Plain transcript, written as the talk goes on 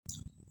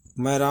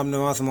मैं राम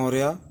निवास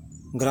मौर्य,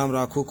 ग्राम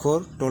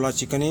राखूखोर, टोला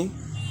चिकनी,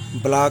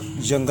 ब्लॉक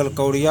जंगल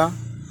कौड़िया।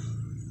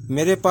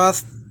 मेरे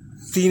पास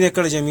 3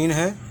 एकड़ ज़मीन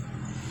है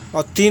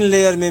और 3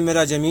 लेयर में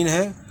मेरा ज़मीन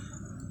है।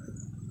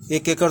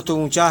 1 एकड़ तो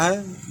ऊंचा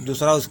है,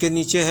 दूसरा उसके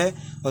नीचे है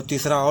और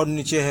तीसरा और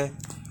नीचे है।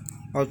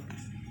 और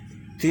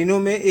तीनों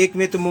में, एक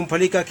में तो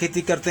मूंगफली का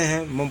खेती करते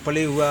हैं।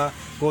 मूंगफली हुआ,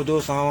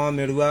 कोदो, सावा,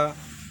 मेड़ुआ,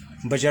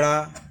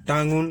 बजड़ा,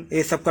 टांगुन,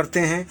 ये सब करते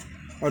हैं।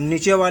 और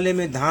नीचे वाले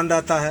में धान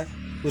रहता है,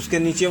 उसके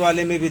नीचे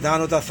वाले में भी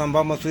धान होता है।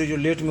 संभा मसूरी जो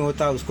लेट में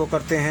होता है उसको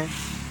करते हैं।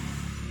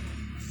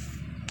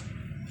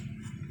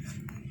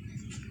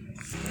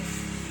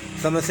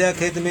 समस्या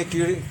खेत में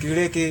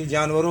कीड़े की,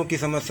 जानवरों की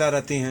समस्या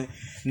रहती हैं।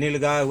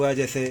 नीलगाय हुआ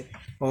जैसे,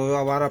 और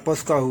आवारा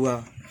पशु का हुआ,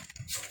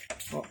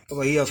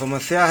 वही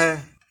समस्या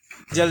है।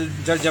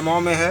 जल जमाव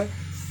में है,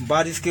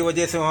 बारिश की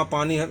वजह से वहाँ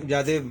पानी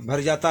ज़्यादा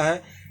भर जाता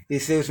है,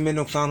 इससे उसमें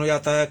नुकसान हो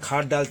जाता है।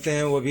 खाद डालते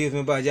हैं वो भी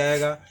उसमें बह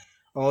जाएगा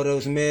और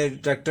उसमें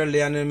ट्रैक्टर ले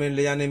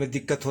जाने में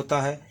दिक्कत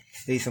होता है।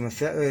 यही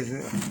समस्या।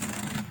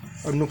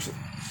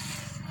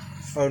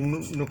 और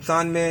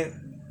नुकसान में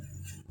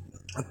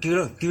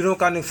कीड़ों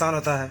का नुकसान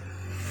होता है,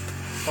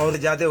 और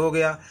ज़्यादा हो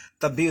गया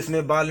तब भी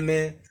उसमें बाल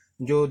में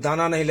जो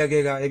दाना नहीं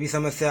लगेगा, ये भी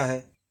समस्या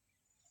है।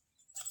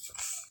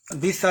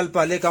 20 साल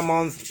पहले का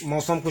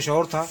मौसम कुछ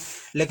और था,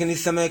 लेकिन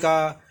इस समय का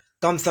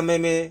कम समय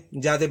में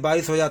ज़्यादा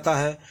बारिश हो जाता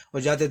है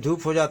और ज़्यादा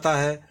धूप हो जाता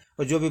है।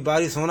 और जो भी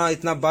बारिश होना,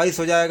 इतना बारिश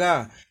हो जाएगा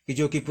कि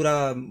जो कि पूरा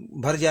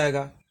भर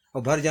जाएगा,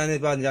 और भर जाने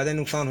के बाद ज़्यादा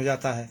नुकसान हो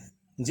जाता है।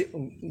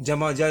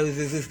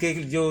 इसके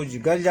जो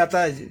गल जाता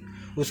है,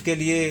 उसके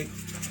लिए,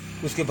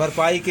 उसके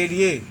भरपाई के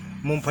लिए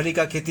मूंगफली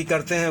का खेती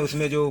करते हैं।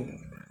 उसमें जो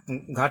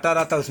घाटा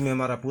रहता है उसमें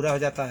हमारा पूरा हो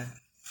जाता है।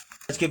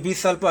 आज के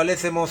 20 साल पहले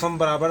से मौसम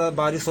बराबर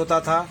बारिश होता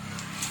था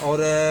और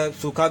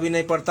सूखा भी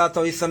नहीं पड़ता।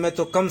 तो इस समय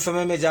तो कम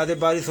समय में ज़्यादा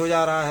बारिश हो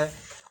जा रहा है,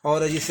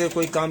 और जिससे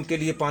कोई काम के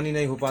लिए पानी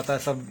नहीं हो पाता है,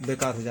 सब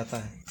बेकार हो जाता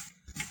है।